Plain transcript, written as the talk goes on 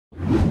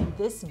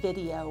this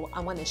video, I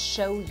want to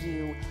show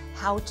you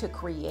how to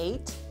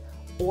create,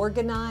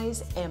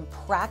 organize, and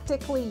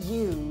practically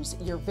use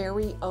your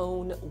very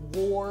own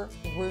War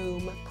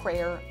Room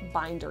prayer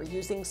binder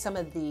using some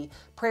of the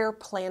prayer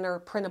planner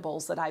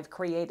printables that I've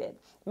created.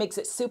 Makes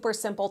it super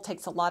simple,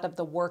 takes a lot of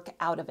the work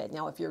out of it.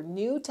 Now, if you're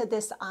new to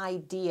this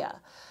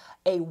idea,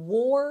 a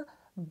war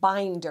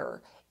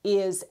binder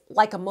is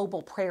like a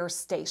mobile prayer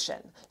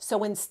station.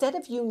 So instead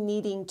of you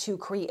needing to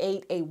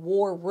create a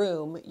war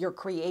room, you're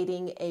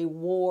creating a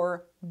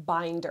war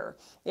binder.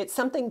 It's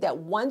something that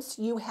once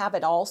you have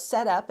it all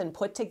set up and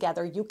put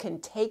together, you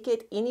can take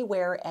it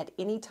anywhere at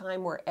any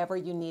time, wherever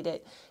you need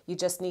it. You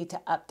just need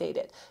to update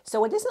it.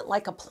 So it isn't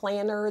like a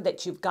planner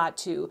that you've got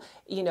to,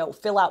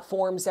 fill out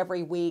forms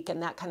every week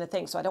and that kind of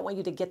thing. So I don't want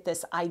you to get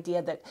this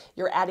idea that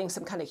you're adding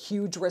some kind of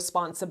huge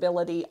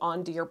responsibility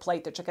onto your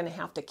plate that you're going to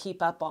have to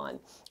keep up on.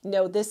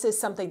 No, this is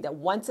something that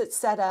once it's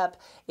set up,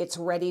 it's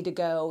ready to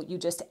go. You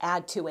just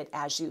add to it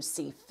as you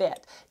see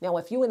fit. Now,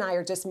 if you and I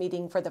are just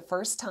meeting for the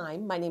first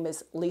time, my name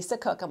is Lisa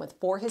Cook. I'm with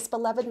For His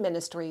Beloved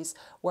Ministries,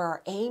 where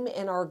our aim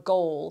and our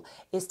goal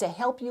is to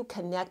help you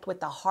connect with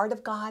the heart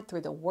of God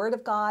through the Word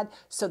of God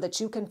so that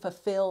you can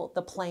fulfill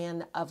the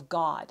plan of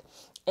God.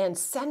 And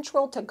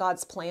central to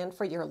God's plan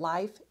for your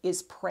life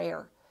is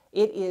prayer.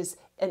 It is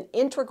an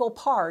integral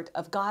part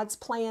of God's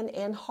plan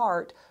and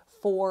heart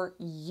for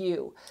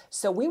you.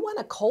 So we want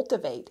to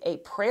cultivate a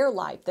prayer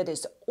life that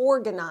is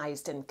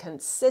organized and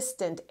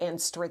consistent and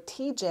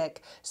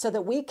strategic so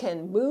that we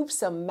can move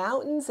some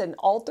mountains and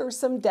alter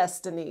some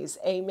destinies.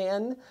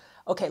 Amen.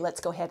 Okay, let's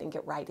go ahead and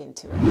get right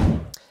into it.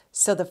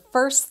 So the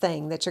first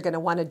thing that you're going to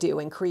want to do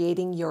in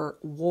creating your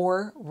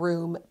War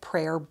Room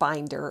prayer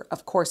binder,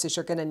 of course, is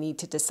you're going to need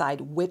to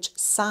decide which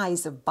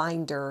size of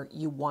binder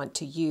you want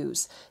to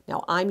use.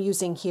 Now, I'm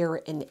using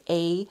here an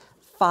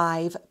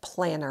A5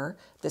 planner.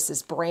 This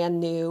is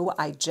brand new.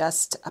 I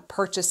just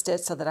purchased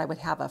it so that I would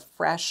have a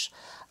fresh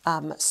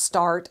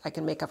start. I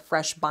can make a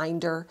fresh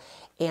binder,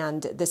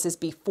 and this is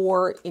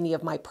before any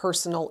of my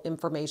personal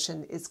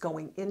information is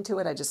going into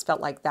it. I just felt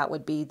like that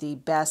would be the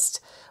best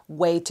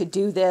way to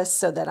do this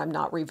so that I'm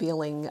not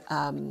revealing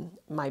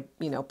my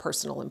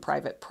personal and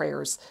private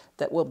prayers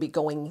that will be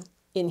going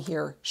in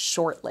here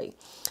shortly.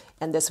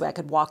 And this way I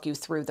could walk you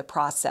through the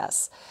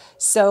process.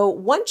 So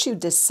once you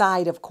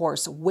decide, of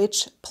course,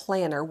 which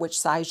planner, which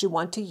size you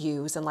want to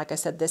use, and like I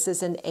said, this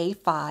is an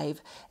A5,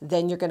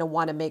 then you're going to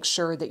want to make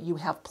sure that you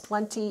have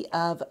plenty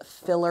of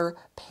filler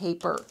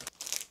paper.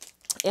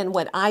 And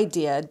what I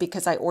did,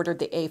 because I ordered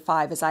the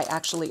A5, is I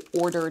actually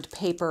ordered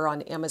paper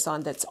on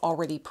Amazon that's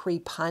already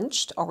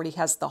pre-punched, already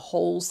has the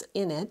holes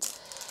in it.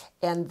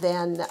 And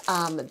then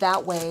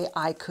that way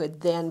I could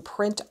then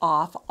print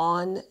off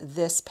on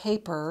this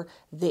paper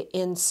the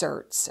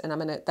inserts.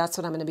 And that's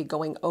what I'm going to be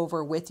going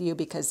over with you,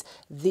 because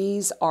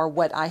these are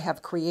what I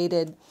have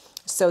created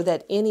so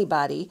that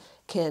anybody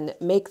can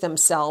make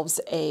themselves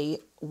a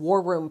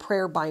War Room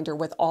prayer binder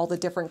with all the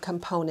different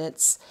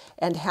components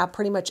and have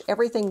pretty much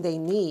everything they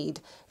need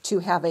to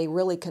have a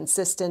really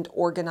consistent,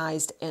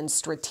 organized, and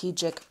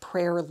strategic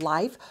prayer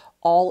life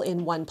all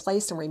in one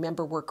place. And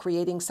remember, we're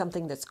creating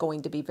something that's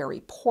going to be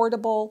very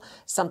portable,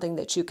 something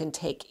that you can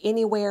take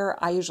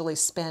anywhere. I usually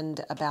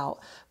spend about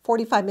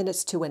 45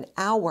 minutes to an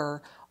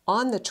hour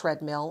on the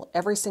treadmill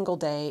every single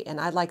day, and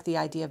I like the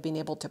idea of being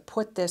able to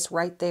put this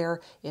right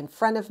there in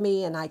front of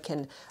me, and I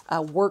can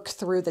work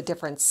through the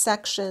different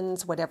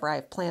sections, whatever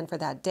I've planned for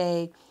that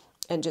day,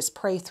 and just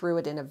pray through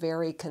it in a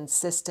very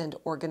consistent,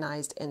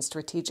 organized, and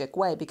strategic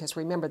way. Because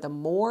remember, the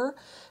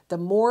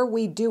more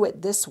we do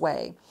it this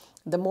way,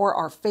 the more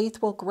our faith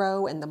will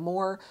grow, and the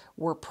more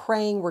we're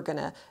praying, we're going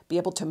to be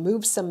able to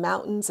move some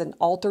mountains and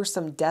alter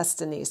some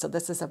destiny. So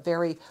this is a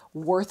very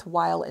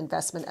worthwhile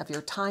investment of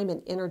your time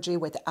and energy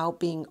without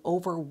being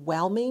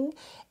overwhelming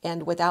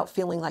and without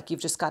feeling like you've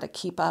just got to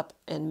keep up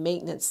and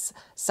maintenance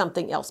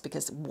something else.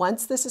 Because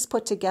once this is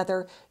put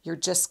together, you're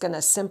just going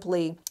to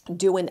simply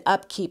do an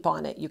upkeep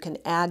on it. You can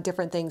add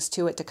different things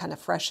to it to kind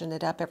of freshen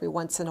it up every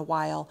once in a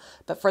while.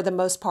 But for the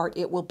most part,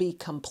 it will be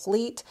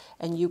complete,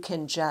 and you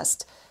can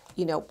just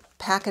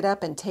pack it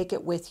up and take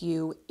it with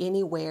you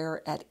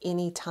anywhere at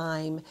any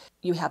time.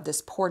 You have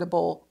this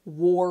portable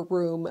War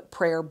Room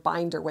prayer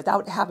binder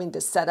without having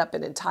to set up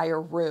an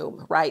entire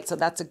room, right? So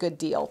that's a good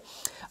deal.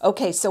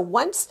 Okay, so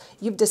once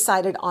you've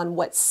decided on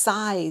what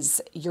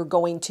size you're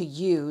going to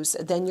use,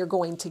 then you're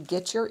going to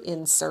get your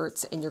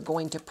inserts and you're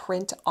going to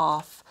print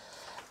off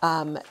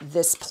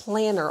this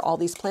planner, all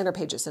these planner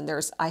pages. And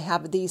I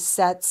have these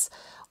sets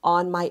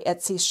on my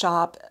Etsy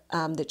shop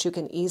that you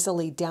can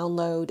easily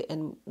download,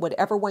 and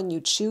whatever one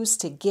you choose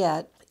to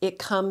get, it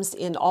comes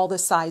in all the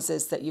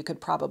sizes that you could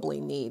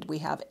probably need. We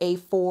have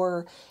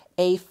A4,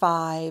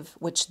 A5,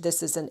 which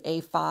this is an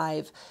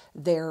A5.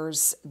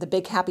 There's the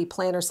Big Happy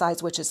Planner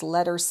size, which is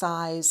letter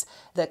size.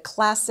 The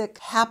classic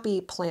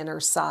Happy Planner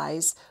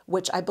size,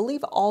 which I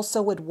believe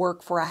also would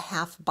work for a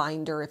half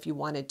binder if you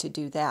wanted to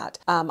do that.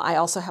 I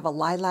also have a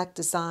lilac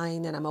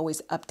design, and I'm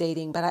always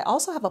updating, but I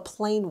also have a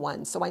plain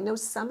one. So I know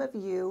some of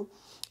you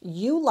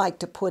like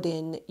to put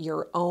in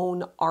your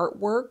own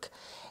artwork.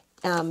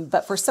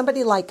 But for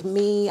somebody like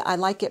me, I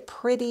like it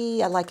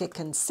pretty, I like it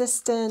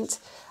consistent,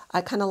 I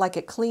kind of like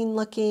it clean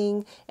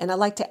looking, and I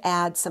like to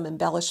add some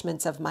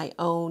embellishments of my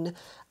own.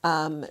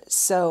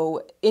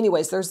 So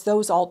anyways, there's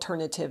those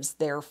alternatives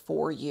there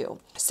for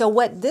you. So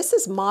what this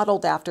is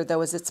modeled after,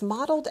 though, is it's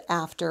modeled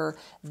after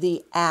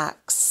the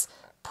ACTS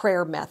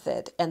prayer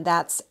method, and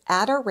that's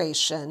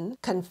adoration,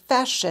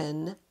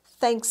 confession,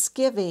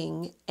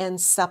 thanksgiving, and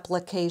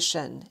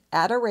supplication.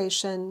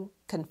 Adoration,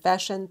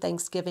 confession,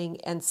 thanksgiving,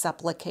 and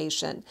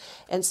supplication.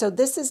 And so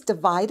this is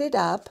divided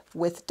up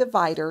with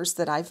dividers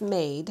that I've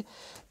made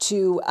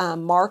to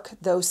mark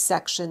those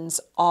sections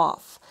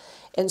off.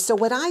 And so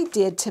what I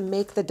did to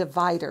make the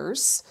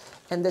dividers,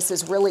 and this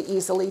is really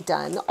easily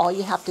done, all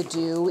you have to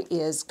do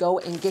is go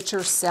and get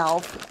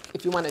yourself,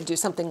 if you want to do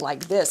something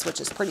like this, which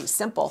is pretty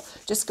simple,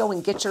 just go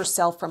and get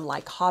yourself from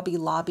like Hobby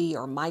Lobby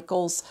or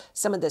Michael's,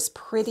 some of this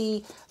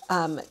pretty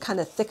kind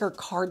of thicker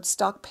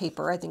cardstock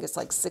paper. I think it's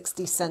like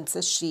 60 cents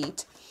a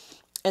sheet.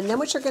 And then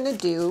what you're going to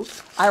do,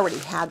 I already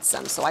had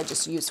some, so I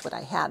just used what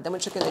I had. Then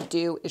what you're going to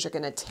do is you're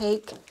going to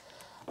take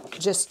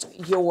just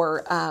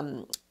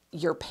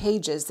your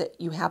pages that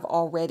you have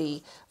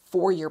already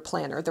for your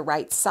planner, the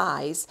right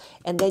size,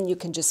 and then you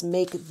can just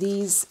make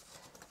these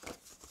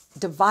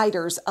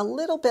dividers a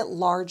little bit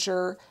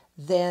larger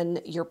than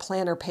your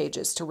planner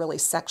pages to really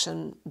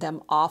section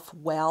them off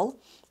well.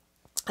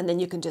 And then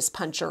you can just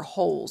punch your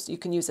holes. You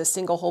can use a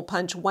single hole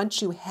punch.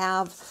 Once you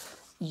have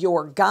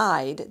your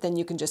guide, then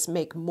you can just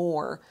make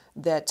more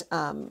that,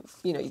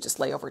 you just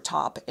lay over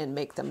top and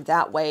make them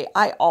that way.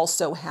 I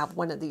also have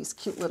one of these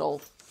cute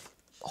little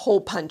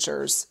hole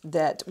punchers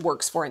that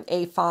works for an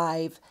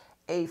A5,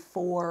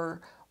 A4,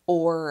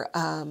 or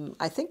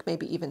I think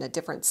maybe even a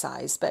different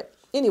size. But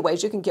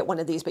anyways, you can get one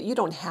of these, but you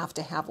don't have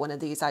to have one of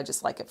these. I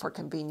just like it for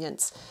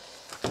convenience.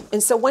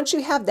 And so once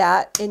you have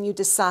that and you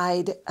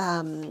decide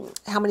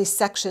how many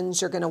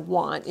sections you're going to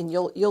want, and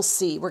you'll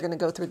see, we're going to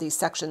go through these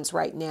sections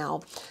right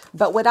now.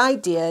 But what I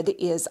did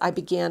is I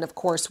began, of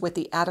course, with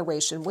the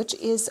adoration, which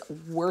is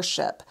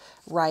worship,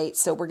 right?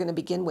 So we're going to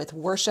begin with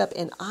worship,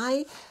 and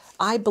I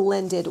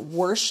blended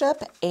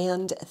worship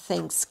and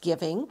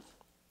thanksgiving.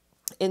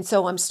 And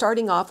so I'm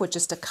starting off with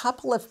just a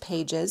couple of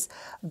pages,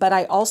 but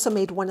I also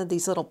made one of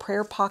these little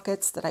prayer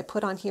pockets that I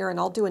put on here, and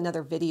I'll do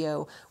another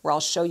video where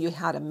I'll show you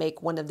how to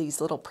make one of these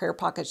little prayer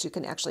pockets. You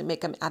can actually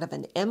make them out of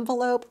an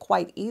envelope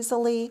quite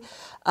easily,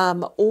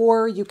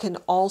 or you can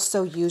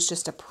also use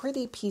just a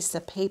pretty piece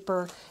of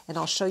paper, and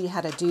I'll show you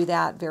how to do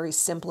that very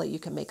simply. You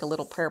can make a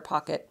little prayer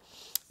pocket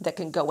that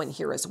can go in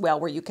here as well,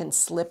 where you can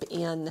slip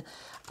in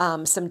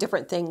some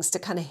different things to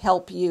kind of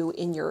help you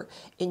in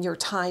your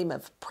time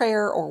of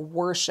prayer or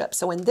worship.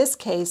 So in this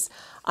case,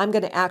 I'm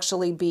going to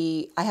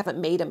actually I haven't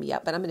made them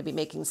yet, but I'm going to be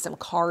making some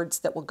cards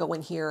that will go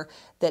in here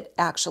that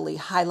actually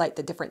highlight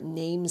the different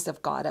names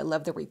of God. I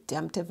love the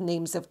redemptive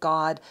names of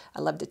God.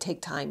 I love to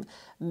take time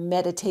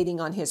meditating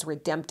on his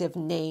redemptive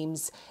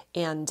names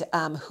and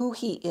who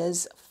he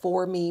is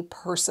for me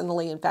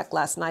personally. In fact,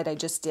 last night I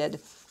just did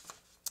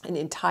an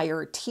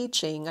entire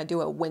teaching. I do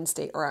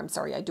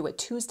a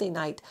Tuesday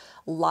night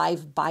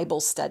live Bible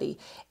study.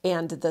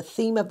 And the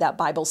theme of that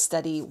Bible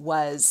study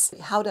was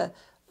how to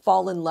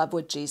fall in love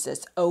with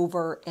Jesus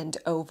over and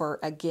over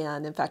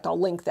again. In fact, I'll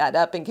link that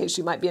up in case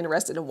you might be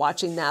interested in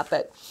watching that.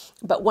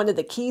 But one of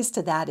the keys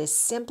to that is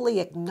simply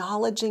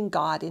acknowledging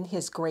God in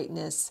his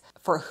greatness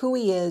for who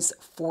he is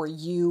for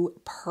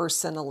you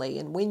personally.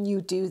 And when you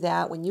do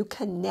that, when you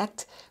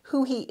connect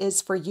who he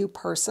is for you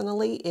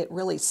personally, it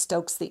really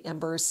stokes the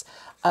embers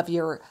of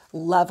your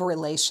love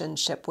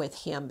relationship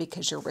with him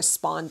because you're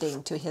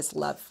responding to his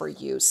love for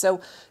you.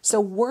 So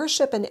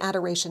worship and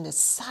adoration is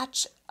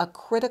such a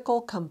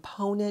critical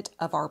component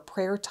of our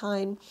prayer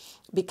time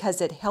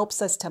because it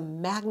helps us to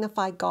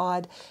magnify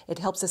God. It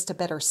helps us to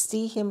better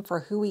see him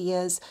for who he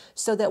is,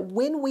 so that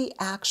when we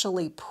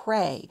actually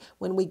pray,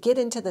 when we get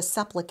into the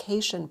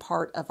supplication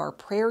part of our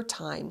prayer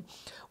time,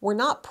 we're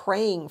not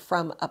praying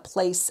from a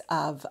place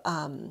of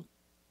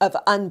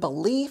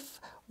unbelief.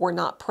 We're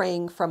not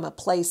praying from a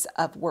place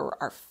of where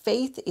our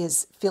faith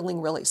is feeling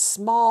really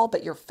small,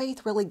 but your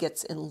faith really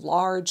gets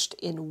enlarged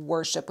in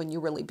worship when you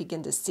really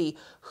begin to see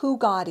who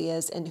God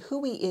is and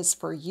who he is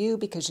for you,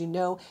 because you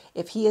know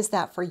if he is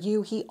that for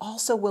you, he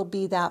also will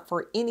be that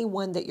for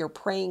anyone that you're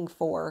praying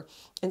for.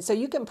 And so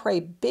you can pray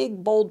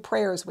big, bold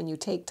prayers when you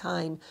take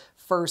time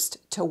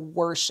first to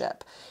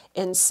worship.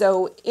 And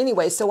so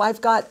anyway, so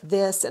I've got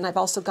this, and I've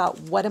also got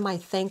what am I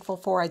thankful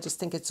for? I just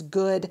think it's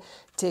good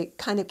to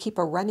kind of keep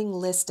a running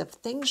list of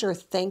things you're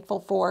thankful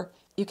for.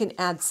 You can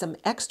add some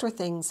extra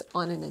things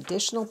on an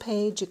additional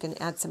page. You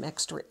can add some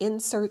extra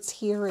inserts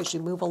here as you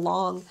move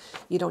along.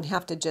 You don't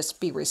have to just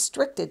be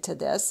restricted to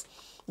this.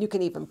 You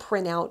can even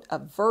print out a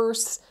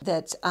verse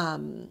that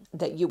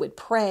you would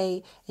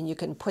pray, and you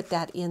can put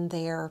that in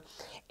there.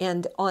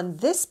 And on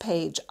this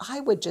page, I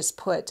would just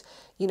put,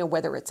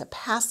 whether it's a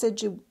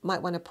passage you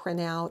might want to print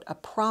out, a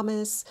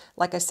promise.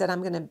 Like I said,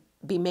 I'm going to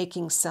be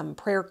making some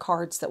prayer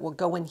cards that will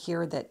go in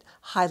here that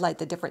highlight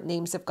the different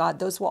names of God.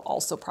 Those will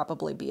also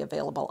probably be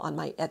available on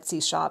my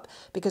Etsy shop,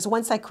 because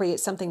once I create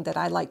something that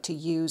I like to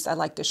use, I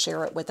like to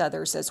share it with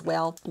others as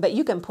well. But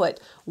you can put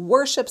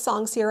worship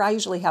songs here. I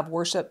usually have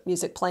worship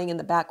music playing in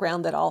the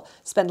background that I'll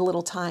spend a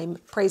little time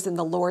praising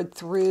the Lord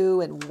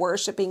through and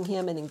worshiping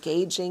Him and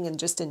engaging and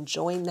just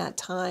enjoying that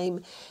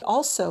time.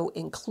 Also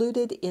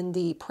included in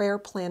the prayer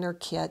planner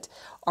kit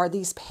are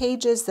these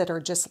pages that are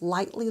just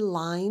lightly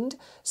lined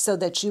so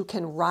that you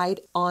can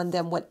write on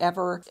them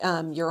whatever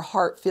your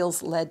heart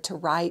feels led to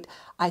write.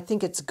 I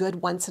think it's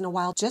good once in a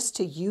while just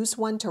to use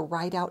one to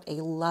write out a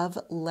love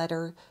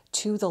letter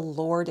to the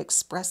Lord,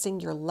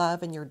 expressing your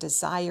love and your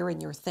desire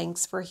and your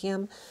thanks for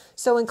Him.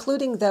 So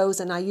including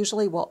those, and I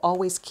usually will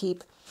always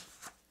keep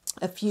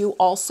a few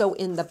also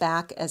in the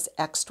back as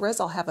extras.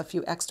 I'll have a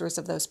few extras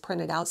of those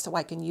printed out so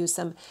I can use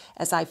them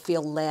as I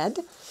feel led.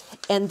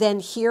 And then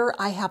here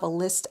I have a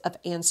list of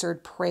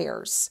answered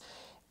prayers.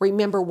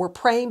 Remember, we're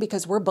praying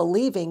because we're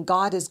believing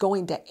God is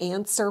going to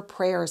answer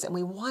prayers, and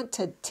we want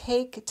to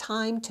take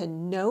time to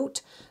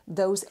note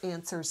those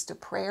answers to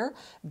prayer,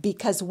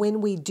 because when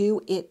we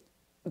do, it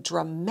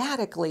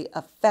dramatically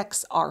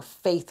affects our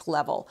faith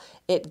level.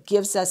 It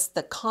gives us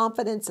the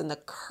confidence and the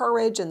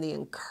courage and the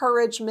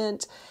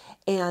encouragement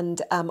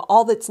and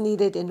all that's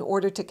needed in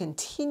order to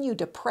continue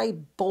to pray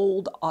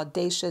bold,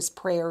 audacious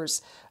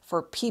prayers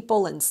for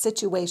people and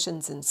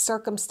situations and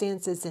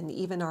circumstances, and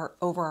even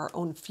over our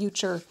own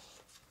future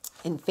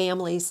and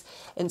families.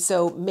 And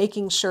so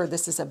making sure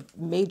this is a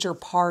major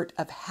part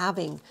of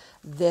having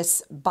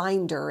this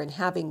binder and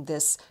having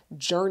this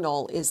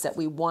journal is that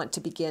we want to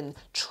begin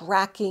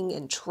tracking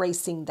and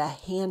tracing the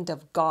hand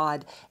of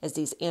God as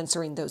He's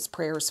answering those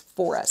prayers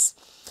for us.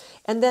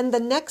 And then the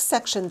next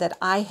section that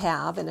I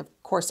have, and of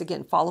course,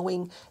 again,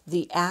 following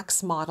the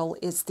ACTS model,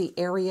 is the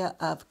area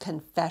of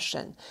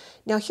confession.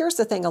 Now, here's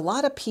the thing. A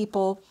lot of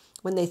people,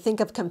 when they think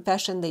of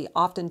confession, they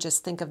often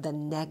just think of the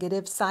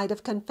negative side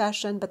of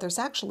confession, but there's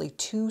actually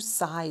two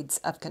sides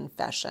of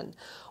confession.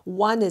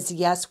 One is,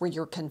 yes, where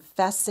you're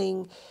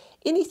confessing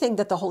anything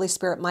that the Holy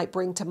Spirit might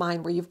bring to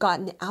mind, where you've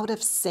gotten out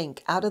of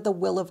sync, out of the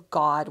will of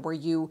God, where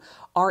you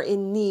are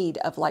in need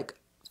of, like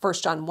 1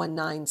 John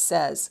 1:9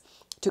 says,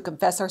 to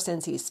confess our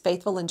sins. He is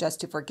faithful and just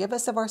to forgive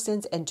us of our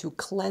sins and to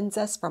cleanse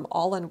us from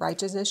all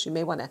unrighteousness. You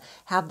may want to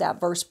have that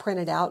verse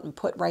printed out and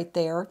put right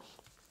there.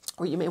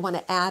 Or you may want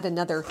to add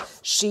another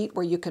sheet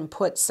where you can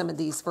put some of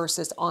these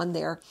verses on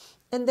there.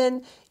 And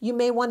then you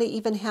may want to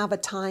even have a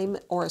time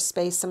or a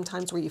space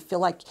sometimes where you feel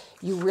like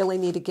you really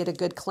need to get a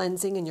good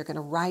cleansing, and you're going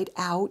to write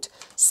out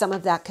some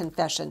of that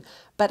confession.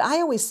 But I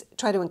always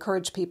try to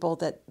encourage people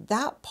that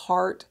that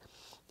part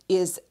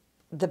is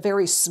the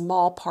very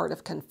small part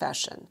of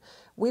confession.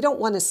 We don't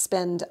want to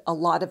spend a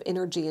lot of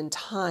energy and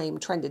time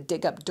trying to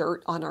dig up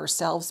dirt on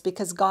ourselves,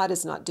 because God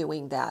is not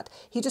doing that.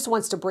 He just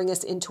wants to bring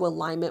us into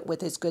alignment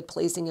with His good,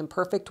 pleasing, and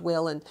perfect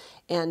will,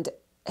 and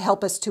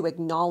help us to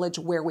acknowledge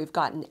where we've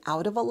gotten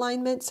out of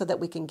alignment so that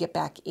we can get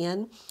back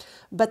in.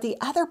 But the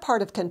other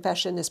part of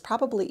confession is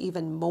probably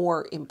even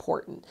more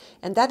important.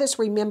 And that is,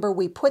 remember,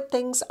 we put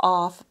things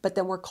off, but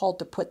then we're called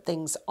to put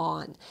things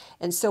on.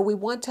 And so we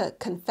want to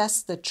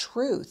confess the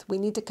truth. We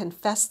need to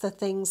confess the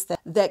things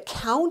that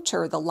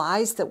counter the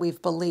lies that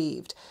we've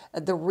believed,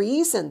 the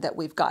reason that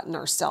we've gotten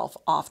ourselves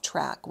off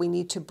track. We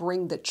need to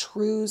bring the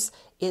truths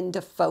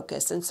into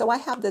focus. And so I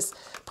have this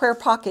prayer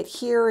pocket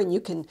here, and you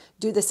can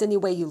do this any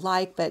way you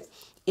like, but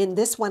in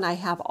this one I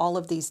have all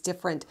of these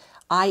different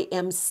I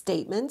am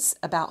statements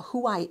about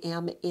who I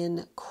am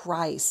in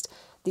Christ.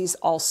 These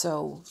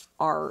also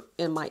are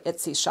in my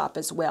Etsy shop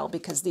as well,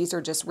 because these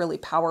are just really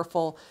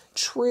powerful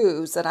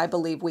truths that I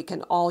believe we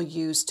can all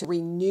use to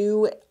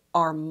renew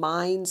our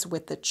minds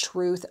with the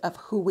truth of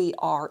who we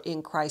are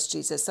in Christ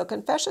Jesus. So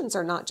confessions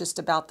are not just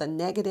about the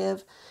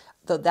negative,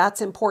 though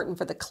that's important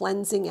for the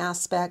cleansing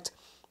aspect,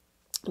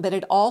 but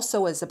it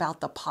also is about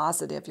the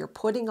positive. You're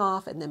putting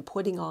off and then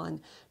putting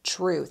on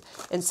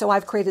truth. And so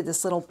I've created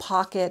this little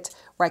pocket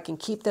where I can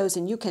keep those,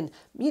 and you can,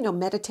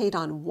 meditate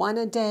on one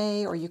a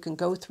day, or you can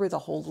go through the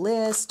whole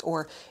list,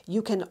 or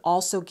you can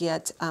also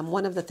get,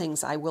 one of the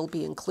things I will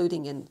be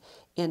including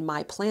in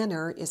my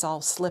planner is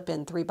I'll slip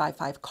in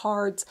 3x5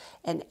 cards.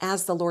 And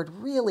as the Lord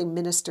really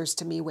ministers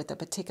to me with a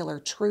particular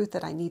truth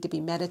that I need to be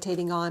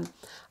meditating on,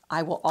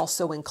 I will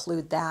also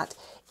include that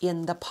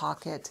in the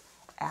pocket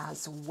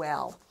as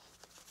well.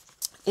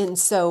 And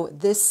so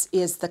this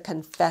is the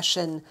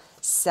confession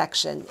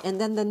section. And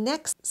then the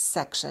next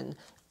section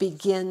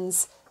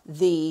begins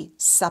the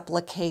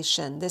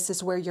supplication. This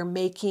is where you're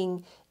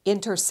making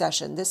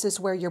intercession. This is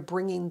where you're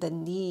bringing the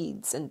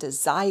needs and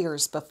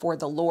desires before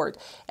the Lord.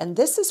 And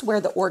this is where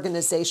the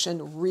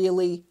organization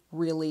really,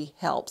 really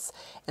helps.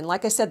 And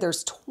like I said,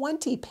 there's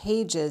 20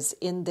 pages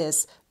in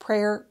this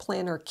prayer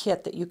planner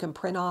kit that you can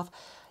print off.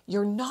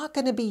 You're not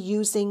going to be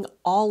using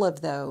all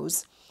of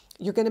those.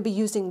 You're going to be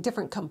using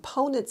different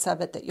components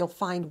of it that you'll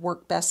find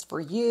work best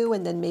for you.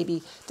 And then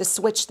maybe to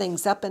switch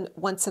things up, and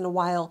once in a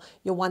while,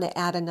 you'll want to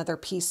add another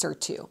piece or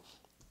two.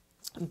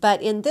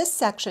 But in this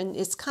section,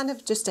 it's kind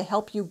of just to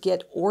help you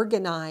get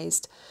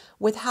organized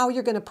with how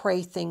you're going to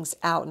pray things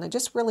out. And I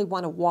just really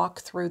want to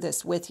walk through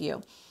this with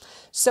you.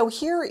 So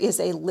here is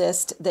a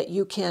list that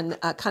you can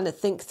kind of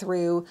think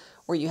through,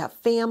 where you have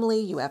family,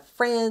 you have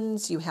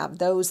friends, you have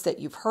those that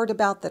you've heard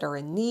about that are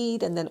in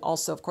need. And then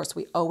also, of course,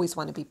 we always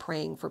want to be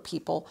praying for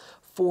people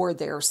for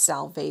their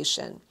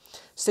salvation.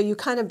 So you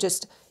kind of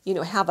just,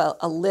 have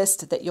a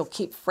list that you'll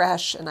keep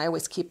fresh. And I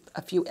always keep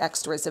a few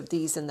extras of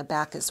these in the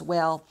back as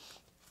well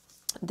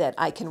that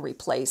I can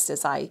replace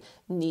as I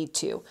need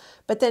to.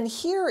 But then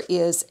here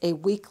is a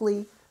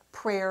weekly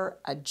prayer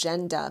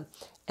agenda.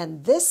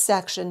 And this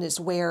section is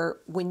where,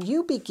 when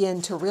you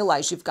begin to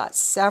realize you've got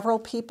several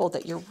people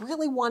that you're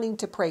really wanting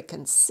to pray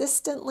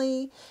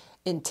consistently,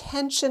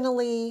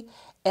 intentionally,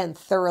 and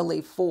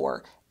thoroughly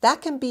for,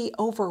 that can be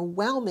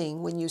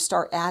overwhelming when you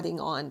start adding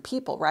on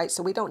people, right?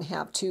 So we don't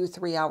have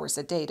 2-3 hours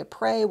a day to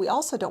pray. We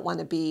also don't want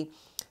to be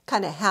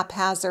kind of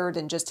haphazard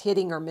and just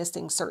hitting or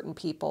missing certain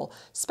people,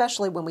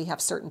 especially when we have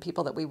certain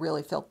people that we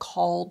really feel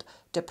called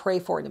to pray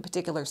for in a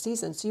particular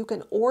season. So you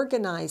can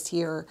organize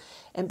here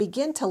and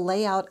begin to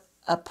lay out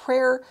a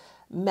prayer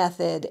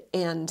method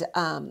and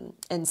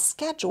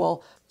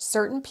schedule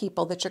certain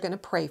people that you're going to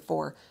pray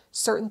for,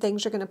 certain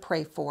things you're going to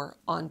pray for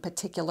on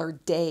particular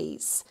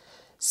days.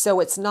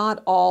 So it's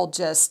not all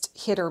just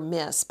hit or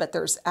miss, but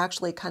there's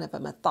actually kind of a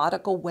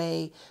methodical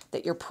way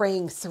that you're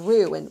praying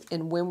through.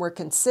 And when we're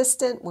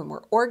consistent, when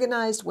we're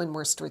organized, when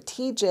we're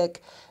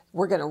strategic,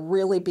 we're going to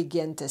really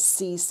begin to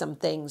see some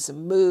things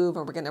move,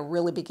 and we're going to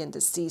really begin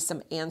to see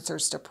some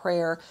answers to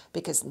prayer,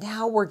 because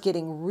now we're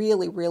getting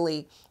really,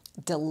 really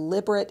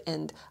deliberate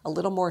and a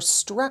little more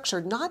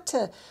structured, not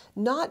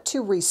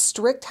to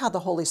restrict how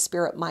the Holy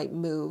Spirit might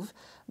move,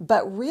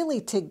 but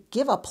really to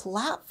give a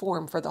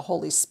platform for the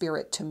Holy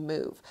Spirit to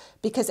move.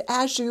 Because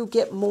as you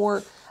get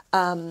more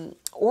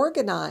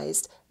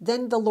organized,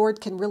 then the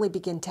Lord can really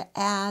begin to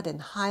add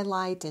and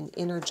highlight and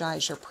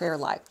energize your prayer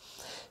life.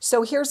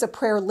 So here's a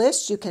prayer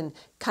list. You can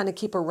kind of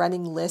keep a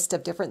running list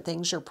of different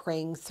things you're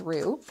praying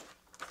through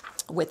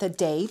with a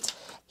date.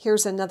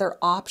 Here's another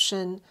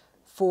option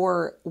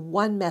for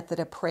one method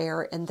of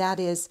prayer, and that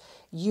is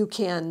you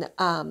can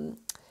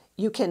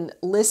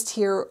list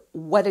here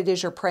what it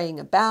is you're praying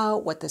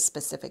about, what the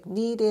specific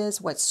need is,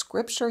 what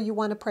scripture you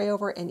want to pray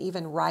over, and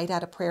even write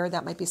out a prayer.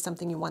 That might be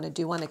something you want to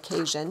do on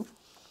occasion.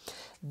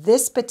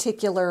 This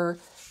particular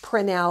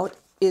printout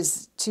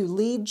is to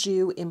lead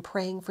you in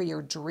praying for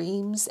your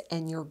dreams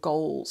and your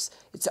goals.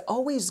 It's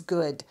always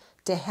good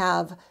to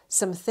have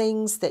some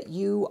things that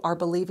you are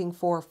believing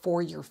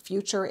for your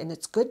future, and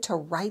it's good to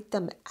write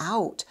them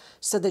out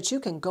so that you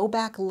can go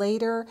back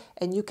later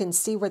and you can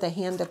see where the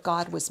hand of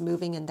God was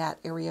moving in that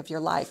area of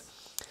your life.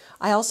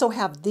 I also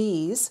have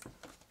these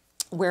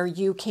where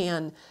you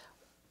can,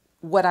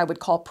 what I would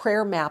call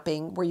prayer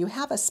mapping, where you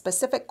have a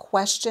specific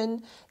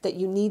question that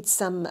you need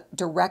some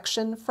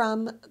direction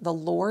from the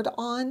Lord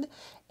on,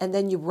 and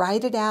then you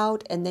write it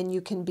out, and then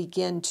you can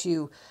begin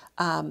to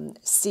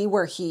see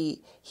where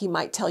he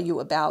might tell you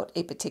about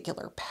a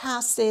particular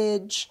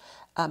passage,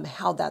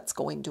 how that's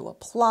going to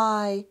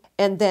apply,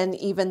 and then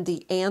even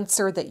the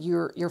answer that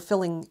you're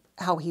feeling,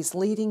 how he's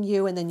leading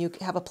you, and then you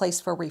have a place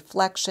for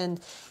reflection.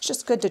 It's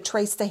just good to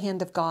trace the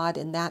hand of God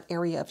in that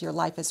area of your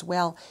life as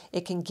well.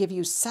 It can give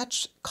you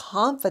such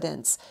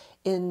confidence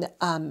in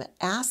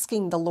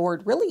asking the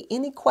Lord really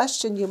any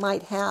question you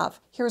might have.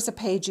 Here's a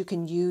page you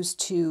can use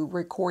to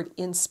record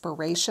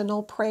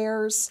inspirational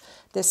prayers.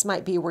 This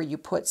might be where you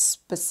put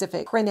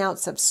specific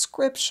printouts of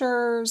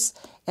scriptures.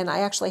 And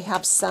I actually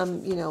have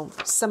some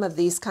of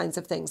these kinds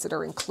of things that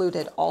are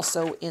included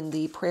also in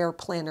the prayer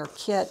planner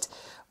kit,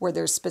 where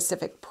there's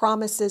specific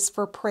promises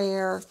for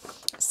prayer,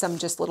 some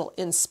just little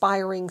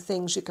inspiring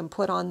things you can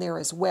put on there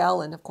as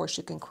well. And of course,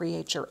 you can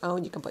create your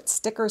own. You can put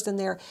stickers in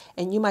there.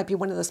 And you might be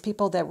one of those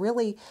people that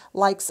really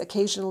likes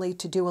occasionally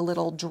to do a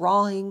little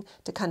drawing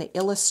to kind of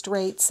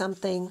illustrate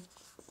something.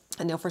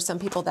 I know for some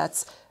people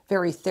that's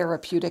very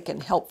therapeutic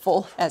and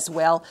helpful as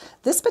well.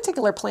 This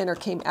particular planner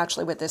came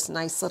actually with this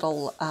nice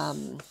little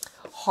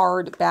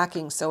hard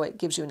backing, so it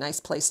gives you a nice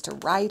place to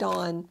write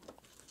on.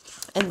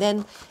 And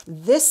then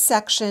this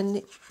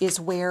section is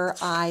where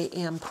I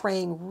am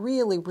praying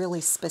really, really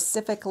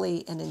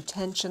specifically and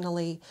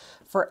intentionally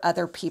for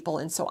other people.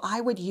 And so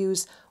I would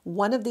use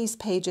one of these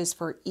pages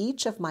for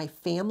each of my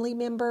family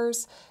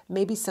members,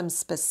 maybe some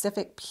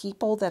specific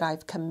people that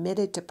I've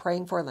committed to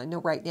praying for. And I know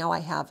right now I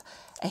have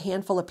a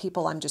handful of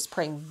people I'm just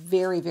praying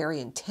very, very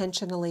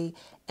intentionally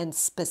and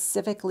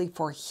specifically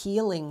for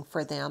healing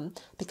for them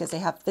because they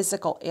have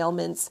physical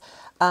ailments.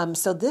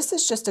 So this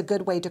is just a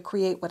good way to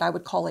create what I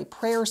would call a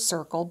prayer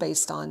circle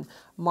based on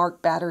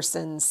Mark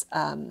Batterson's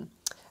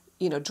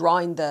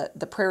drawing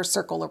the prayer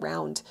circle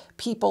around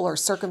people or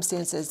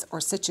circumstances or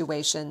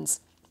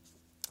situations.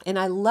 And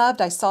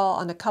I saw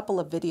on a couple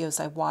of videos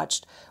I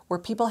watched where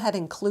people had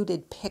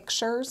included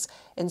pictures.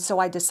 And so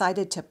I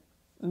decided to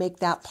make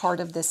that part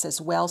of this as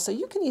well. So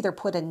you can either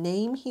put a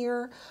name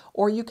here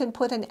or you can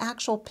put an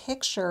actual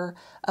picture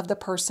of the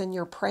person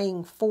you're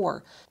praying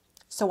for.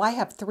 So I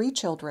have 3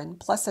 children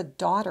plus a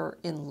daughter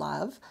in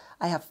love.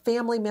 I have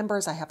family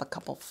members, I have a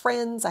couple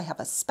friends, I have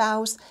a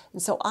spouse,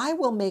 and so I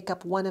will make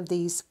up one of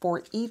these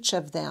for each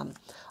of them.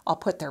 I'll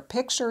put their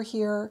picture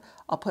here,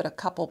 I'll put a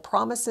couple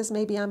promises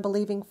maybe I'm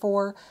believing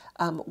for,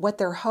 what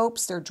their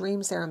hopes, their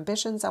dreams, their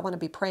ambitions, I want to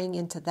be praying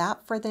into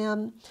that for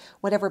them,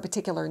 whatever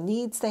particular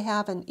needs they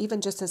have, and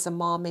even just as a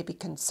mom, maybe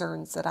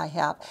concerns that I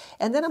have.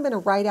 And then I'm going to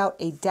write out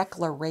a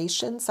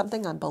declaration,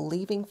 something I'm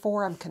believing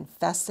for, I'm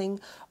confessing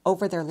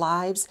over their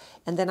lives,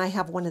 and then I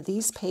have one of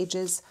these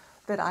pages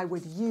that I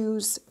would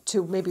use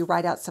to maybe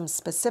write out some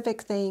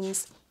specific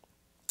things.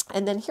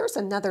 And then here's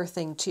another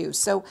thing too.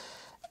 So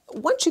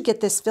once you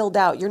get this filled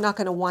out, you're not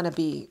going to want to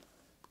be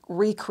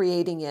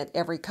recreating it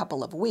every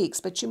couple of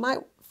weeks, but you might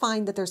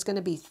find that there's going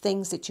to be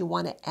things that you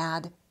want to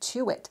add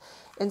to it.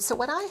 And so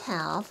what I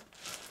have,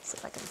 let's see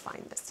if I can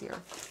find this here,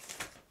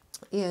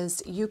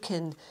 is you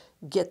can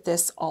get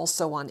this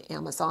also on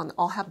Amazon.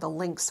 I'll have the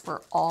links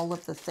for all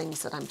of the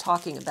things that I'm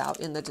talking about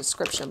in the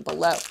description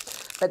below.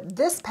 But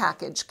this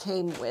package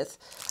came with,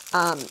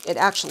 it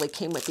actually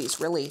came with these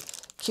really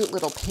cute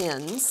little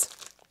pins.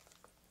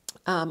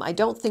 I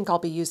don't think I'll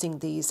be using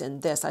these in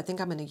this. I think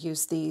I'm going to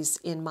use these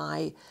in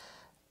my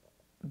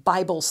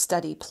Bible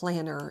study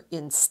planner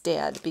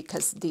instead,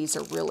 because these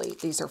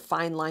are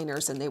fine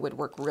liners and they would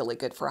work really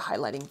good for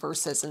highlighting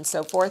verses and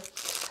so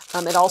forth.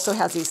 It also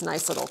has these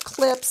nice little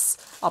clips.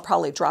 I'll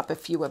probably drop a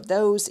few of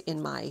those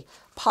in my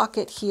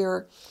pocket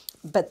here.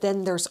 But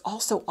then there's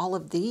also all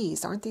of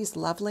these. Aren't these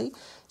lovely?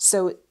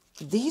 So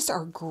these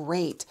are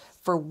great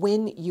for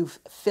when you've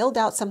filled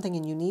out something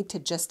and you need to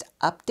just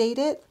update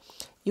it.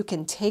 You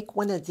can take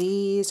one of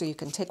these, or you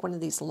can take one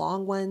of these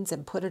long ones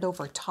and put it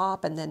over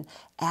top and then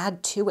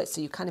add to it.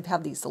 So you kind of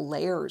have these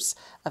layers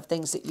of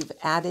things that you've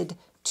added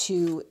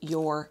to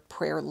your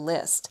prayer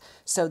list.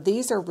 So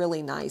these are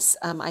really nice.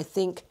 I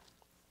think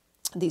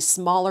these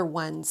smaller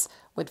ones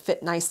would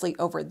fit nicely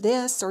over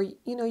this, or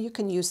you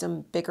can use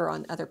them bigger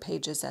on other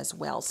pages as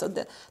well. So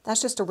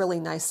that's just a really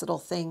nice little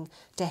thing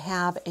to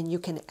have, and you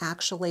can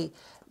actually,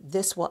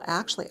 this will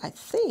actually, I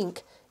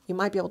think, you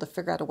might be able to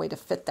figure out a way to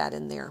fit that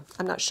in there.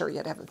 I'm not sure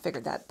yet, I haven't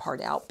figured that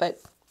part out, but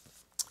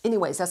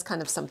anyways, that's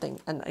kind of something,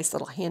 a nice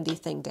little handy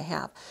thing to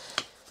have.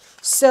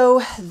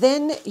 So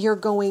then you're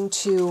going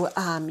to,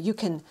 you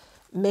can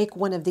make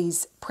one of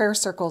these prayer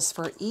circles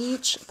for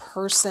each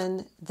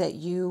person that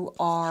you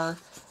are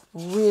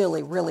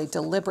really, really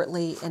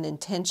deliberately and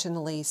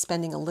intentionally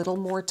spending a little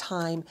more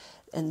time.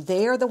 And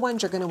they're the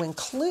ones you're going to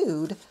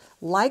include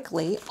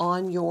likely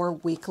on your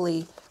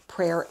weekly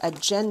prayer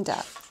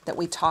agenda that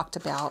we talked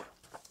about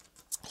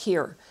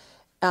here.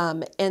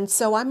 And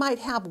so I might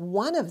have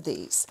one of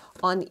these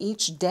on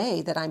each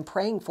day that I'm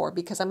praying for,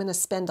 because I'm going to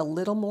spend a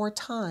little more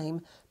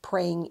time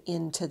praying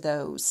into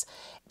those.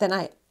 Then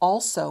I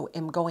also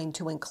am going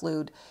to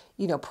include,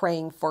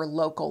 praying for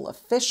local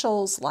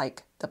officials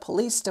like the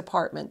police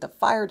department, the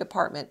fire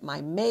department, my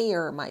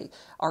mayor,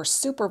 our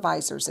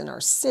supervisors in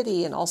our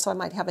city. And also I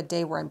might have a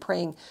day where I'm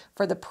praying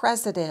for the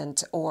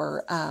president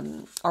or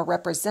our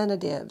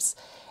representatives.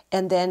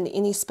 And then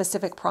any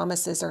specific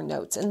promises or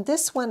notes. And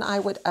this one I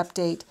would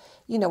update,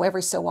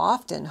 every so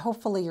often.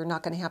 Hopefully you're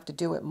not going to have to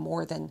do it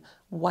more than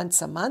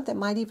once a month. It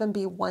might even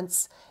be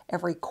once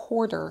every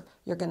quarter.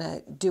 You're going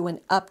to do an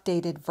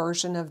updated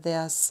version of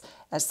this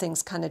as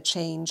things kind of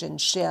change and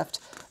shift.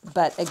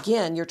 But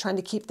again, you're trying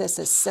to keep this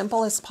as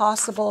simple as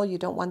possible. You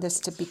don't want this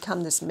to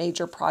become this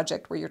major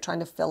project where you're trying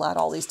to fill out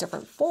all these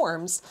different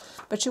forms,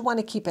 but you want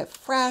to keep it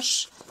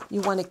fresh.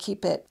 You want to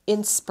keep it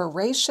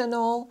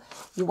inspirational.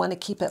 You want to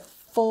keep it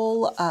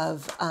full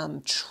of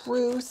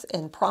truth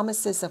and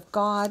promises of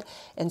God.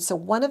 And so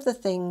one of the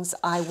things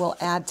I will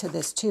add to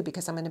this too,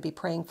 because I'm going to be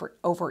praying for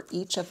over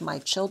each of my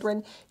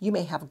children. You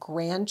may have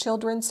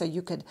grandchildren, so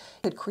you could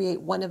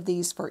create one of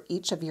these for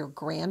each of your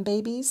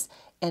grandbabies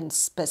and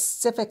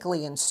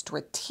specifically and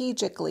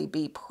strategically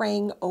be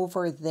praying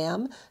over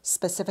them,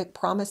 specific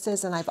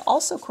promises. And I've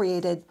also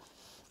created,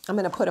 I'm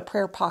going to put a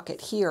prayer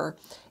pocket here,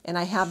 and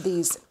I have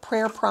these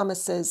prayer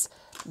promises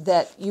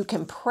that you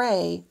can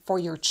pray for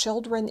your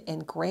children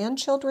and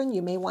grandchildren.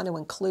 You may want to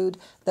include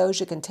those.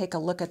 You can take a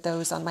look at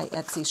those on my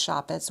Etsy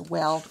shop as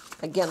well.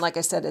 Again, like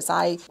I said, as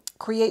I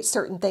create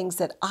certain things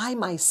that I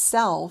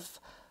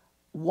myself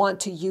want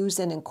to use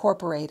and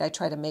incorporate, I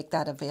try to make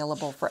that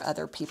available for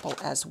other people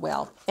as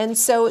well. And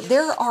so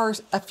there are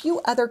a few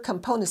other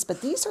components,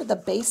 but these are the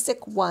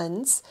basic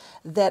ones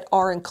that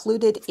are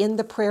included in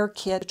the prayer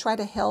kit to try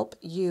to help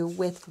you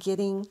with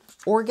getting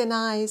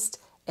organized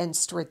and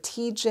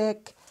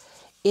strategic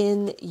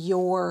in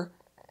your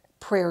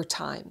prayer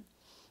time.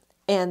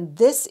 And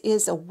this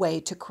is a way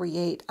to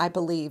create, I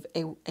believe,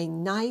 a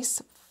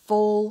nice,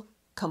 full,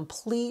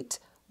 complete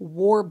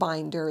war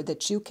binder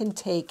that you can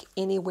take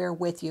anywhere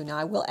with you. Now,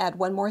 I will add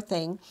one more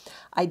thing.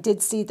 I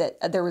did see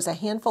that there was a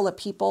handful of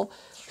people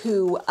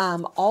who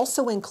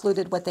also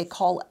included what they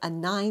call a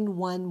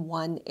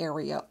 911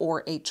 area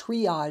or a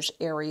triage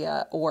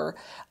area or,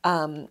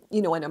 an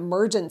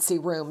emergency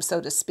room,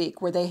 so to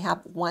speak, where they have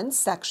one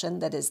section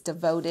that is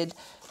devoted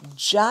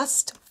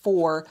just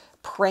for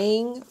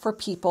praying for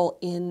people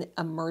in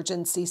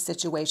emergency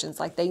situations.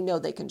 Like they know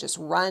they can just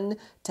run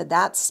to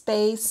that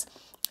space,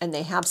 and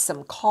they have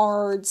some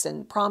cards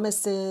and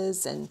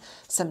promises and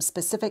some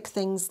specific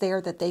things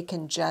there that they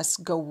can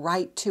just go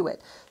right to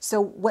it.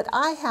 So what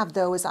I have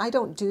though is I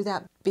don't do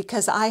that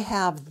because I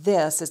have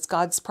this. It's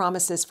God's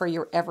promises for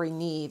your every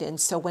need. And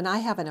so when I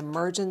have an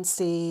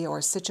emergency or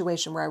a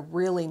situation where I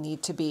really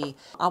need to be,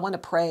 I want to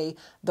pray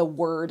the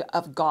word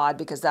of God,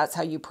 because that's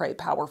how you pray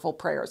powerful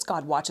prayers.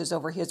 God watches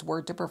over his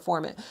word to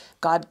perform it.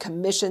 God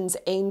commissions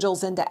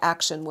angels into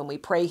action when we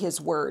pray his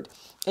word.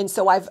 And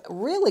so I've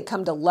really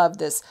come to love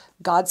this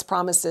God's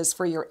promises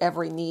for your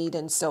every need.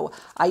 And so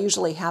I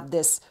usually have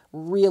this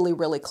really,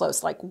 really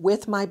close, like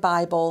with my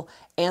Bible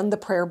and the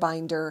prayer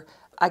binder.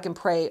 I can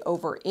pray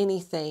over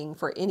anything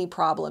for any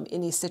problem,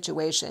 any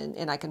situation,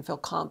 and I can feel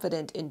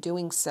confident in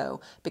doing so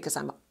because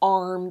I'm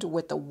armed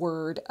with the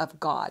word of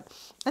God.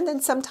 And then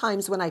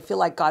sometimes when I feel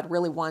like God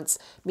really wants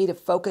me to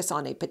focus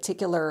on a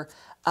particular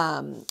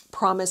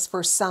promise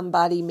for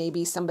somebody,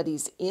 maybe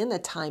somebody's in a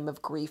time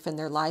of grief in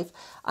their life,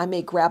 I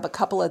may grab a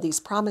couple of these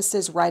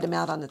promises, write them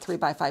out on a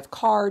 3x5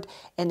 card,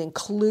 and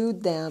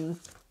include them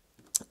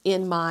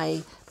in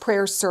my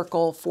prayer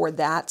circle for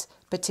that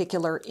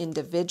particular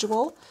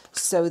individual,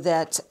 so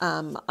that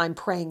I'm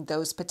praying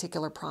those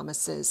particular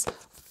promises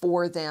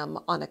for them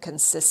on a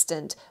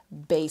consistent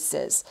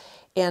basis.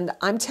 And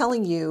I'm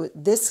telling you,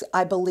 this,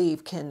 I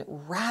believe, can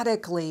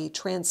radically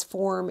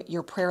transform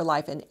your prayer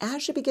life. And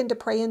as you begin to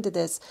pray into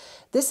this,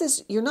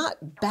 you're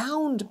not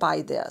bound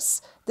by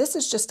this. This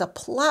is just a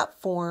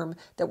platform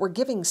that we're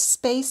giving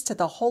space to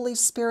the Holy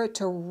Spirit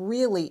to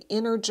really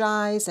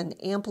energize and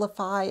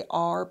amplify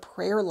our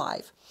prayer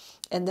life.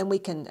 And then we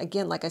can,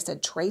 again, like I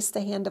said, trace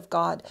the hand of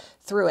God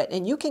through it.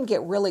 And you can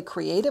get really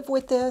creative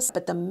with this,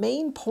 but the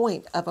main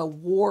point of a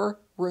war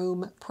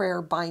room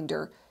prayer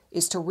binder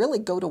is to really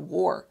go to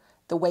war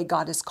the way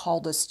God has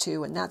called us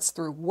to, and that's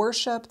through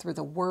worship, through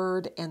the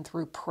word, and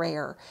through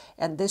prayer.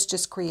 And this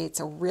just creates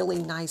a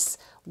really nice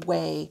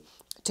way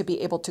to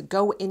be able to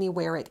go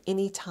anywhere at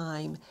any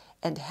time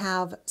and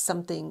have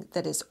something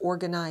that is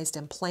organized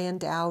and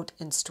planned out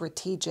and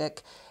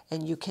strategic,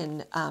 and you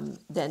can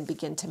then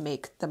begin to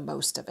make the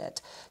most of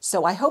it.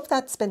 So I hope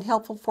that's been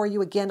helpful for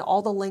you. Again,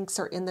 all the links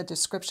are in the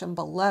description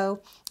below,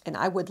 and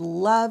I would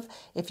love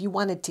if you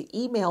wanted to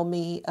email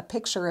me a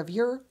picture of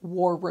your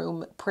War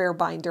Room prayer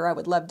binder. I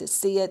would love to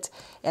see it,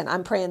 and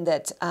I'm praying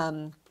that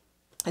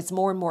as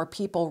more and more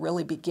people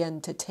really begin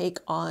to take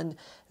on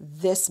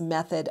this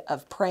method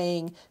of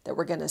praying, that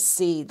we're going to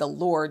see the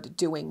Lord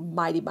doing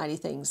mighty, mighty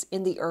things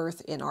in the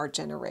earth in our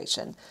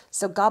generation.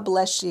 So God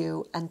bless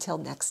you until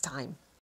next time.